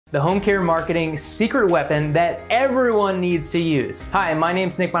the home care marketing secret weapon that everyone needs to use. Hi, my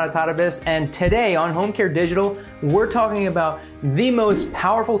name's Nick Monotatibus, and today on Home Care Digital, we're talking about the most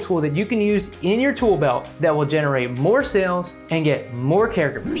powerful tool that you can use in your tool belt that will generate more sales and get more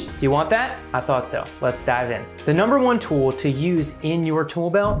caregivers. Do you want that? I thought so. Let's dive in. The number one tool to use in your tool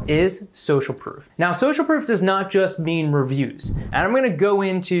belt is social proof. Now, social proof does not just mean reviews, and I'm gonna go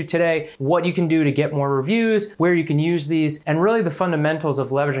into today what you can do to get more reviews, where you can use these, and really the fundamentals of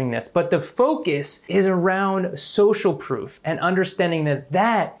leveraging this. But the focus is around social proof and understanding that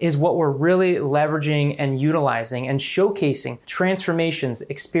that is what we're really leveraging and utilizing and showcasing transformations,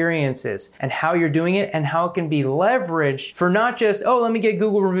 experiences, and how you're doing it and how it can be leveraged for not just, oh, let me get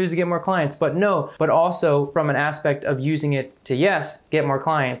Google reviews to get more clients, but also from an aspect of using it to, yes, get more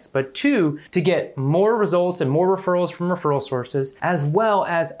clients, but two, to get more results and more referrals from referral sources, as well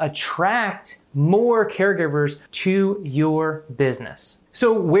as attract more caregivers to your business.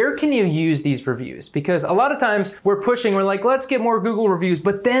 So where can you use these reviews? Because a lot of times we're like, let's get more Google reviews,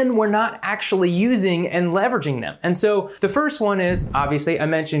 but then we're not actually using and leveraging them. And so the first one is, obviously, I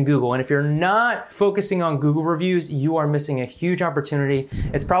mentioned Google. And if you're not focusing on Google reviews, you are missing a huge opportunity.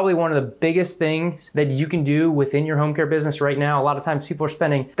 It's probably one of the biggest things that you can do within your home care business right now. A lot of times people are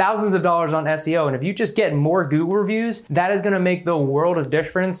spending thousands of dollars on SEO. And if you just get more Google reviews, that is gonna make the world of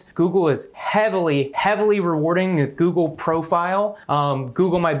difference. Google is heavily rewarding the Google profile.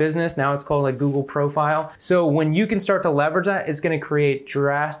 Google My Business, now it's called like Google Profile. So when you can start to leverage that, it's gonna create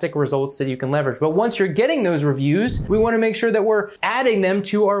drastic results that you can leverage. But once you're getting those reviews, we wanna make sure that we're adding them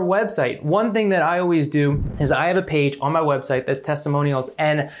to our website. One thing that I always do is I have a page on my website that's testimonials,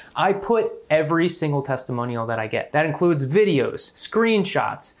 and I put every single testimonial that I get. That includes videos,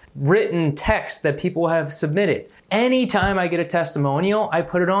 screenshots, written text that people have submitted. Anytime I get a testimonial, I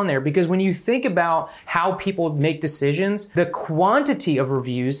put it on there, because when you think about how people make decisions, the quantity of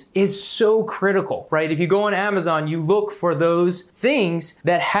reviews is so critical, right? If you go on Amazon, you look for those things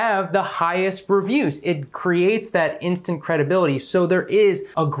that have the highest reviews. It creates that instant credibility. So there is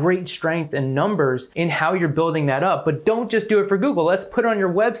a great strength in numbers in how you're building that up. But don't just do it for Google. Let's put it on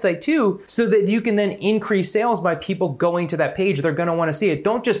your website too, so that you can then increase sales by people going to that page. They're gonna wanna see it.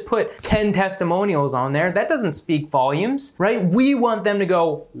 Don't just put 10 testimonials on there. That doesn't speak volumes, right? We want them to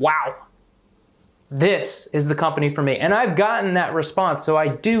go, wow, this is the company for me. And I've gotten that response, so I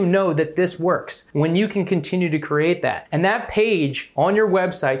do know that this works when you can continue to create that. And that page on your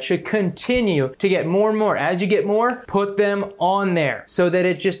website should continue to get more and more. As you get more, put them on there so that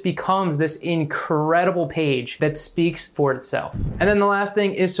it just becomes this incredible page that speaks for itself. And then the last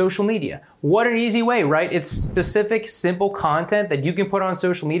thing is social media. What an easy way, right? It's specific, simple content that you can put on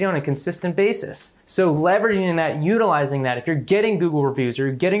social media on a consistent basis. So leveraging that, utilizing that, if you're getting Google reviews or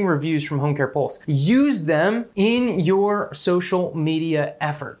you're getting reviews from Home Care Pulse, use them in your social media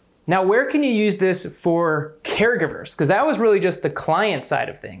effort. Now, where can you use this for caregivers? Because that was really just the client side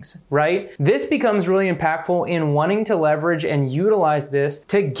of things, right? This becomes really impactful in wanting to leverage and utilize this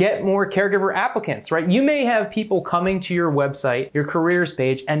to get more caregiver applicants, right? You may have people coming to your website, your careers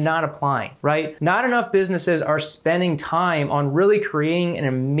page, and not applying, right? Not enough businesses are spending time on really creating an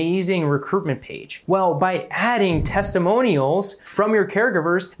amazing recruitment page. Well, by adding testimonials from your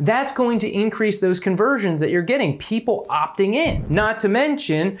caregivers, that's going to increase those conversions that you're getting, people opting in. Not to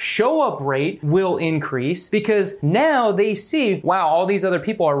mention, show-up rate will increase because now they see, wow, all these other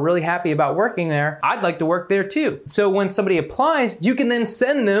people are really happy about working there. I'd like to work there too. So when somebody applies, you can then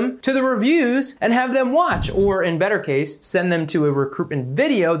send them to the reviews and have them watch, or in better case, send them to a recruitment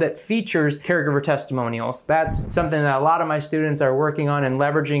video that features caregiver testimonials. That's something that a lot of my students are working on and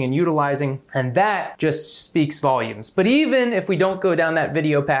leveraging and utilizing, and that just speaks volumes. But even if we don't go down that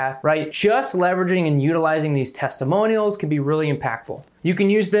video path, right, just leveraging and utilizing these testimonials can be really impactful. You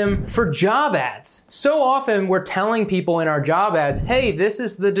can use them for job ads. So often we're telling people in our job ads, hey, this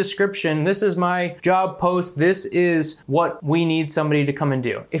is the description, this is my job post, this is what we need somebody to come and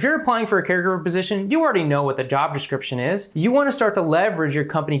do. If you're applying for a caregiver position, you already know what the job description is. You want to start to leverage your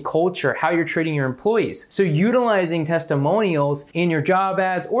company culture, how you're treating your employees. So utilizing testimonials in your job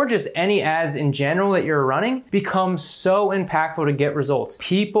ads or just any ads in general that you're running becomes so impactful to get results.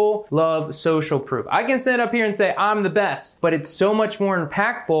 People love social proof. I can stand up here and say I'm the best, but it's so much more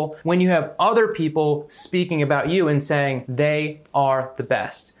impactful when you have other people speaking about you and saying they are the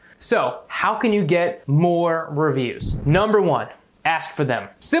best. So how can you get more reviews? Number one, ask for them.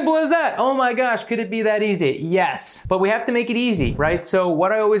 Simple as that. Oh my gosh, could it be that easy? Yes, but we have to make it easy, right? So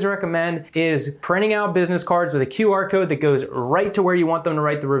what I always recommend is printing out business cards with a QR code that goes right to where you want them to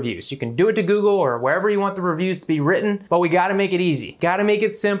write the reviews. You can do it to Google or wherever you want the reviews to be written, but we gotta make it easy. Gotta make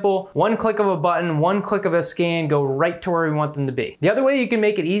it simple. One click of a button, one click of a scan, go right to where we want them to be. The other way you can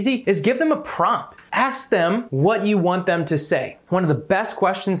make it easy is give them a prompt. Ask them what you want them to say. One of the best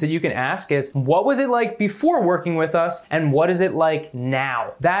questions that you can ask is, what was it like before working with us and what is it like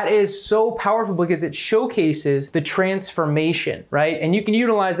now? That is so powerful because it showcases the transformation, right? And you can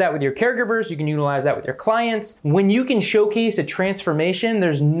utilize that with your caregivers, you can utilize that with your clients. When you can showcase a transformation,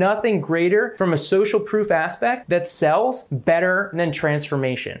 there's nothing greater from a social proof aspect that sells better than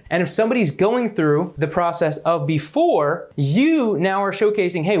transformation. And if somebody's going through the process of before, you now are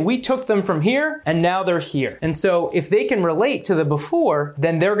showcasing, hey, we took them from here and now they're here. And so if they can relate to the before,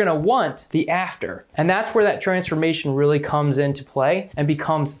 then they're gonna want the after. And that's where that transformation really comes into play and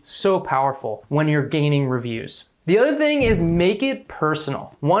becomes so powerful when you're gaining reviews. The other thing is make it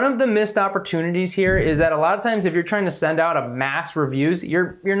personal. One of the missed opportunities here is that a lot of times if you're trying to send out a mass reviews,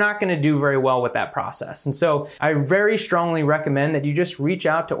 you're not gonna do very well with that process. And so I very strongly recommend that you just reach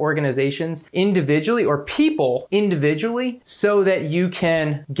out to organizations individually or people individually so that you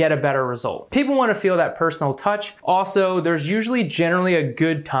can get a better result. People wanna feel that personal touch. Also, there's usually generally a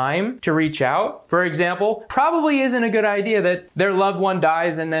good time to reach out. For example, probably isn't a good idea that their loved one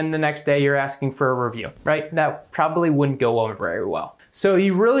dies and then the next day you're asking for a review, right? That probably wouldn't go over very well. So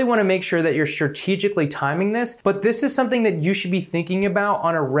you really want to make sure that you're strategically timing this, but this is something that you should be thinking about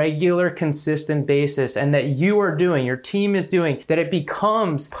on a regular, consistent basis and that you are doing, your team is doing, that it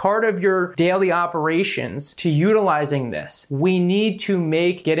becomes part of your daily operations to utilizing this. We need to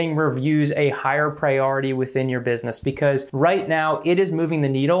make getting reviews a higher priority within your business because right now it is moving the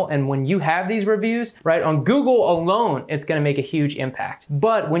needle. And when you have these reviews, right, on Google alone, it's going to make a huge impact.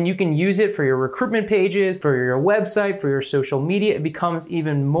 But when you can use it for your recruitment pages, for your website, for your social media, it becomes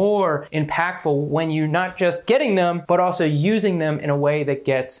even more impactful when you're not just getting them, but also using them in a way that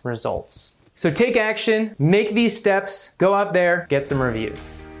gets results. So take action, make these steps, go out there, get some reviews.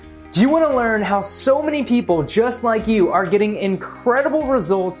 Do you want to learn how so many people just like you are getting incredible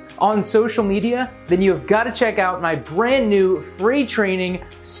results on social media? Then you have got to check out my brand new free training,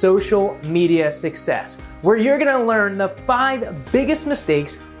 Social Media Success, where you're going to learn the 5 biggest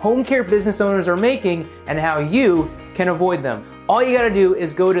mistakes home care business owners are making and how you can avoid them. All you got to do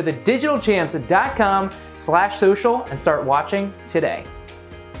is go to thedigitalchamps.com/social and start watching today.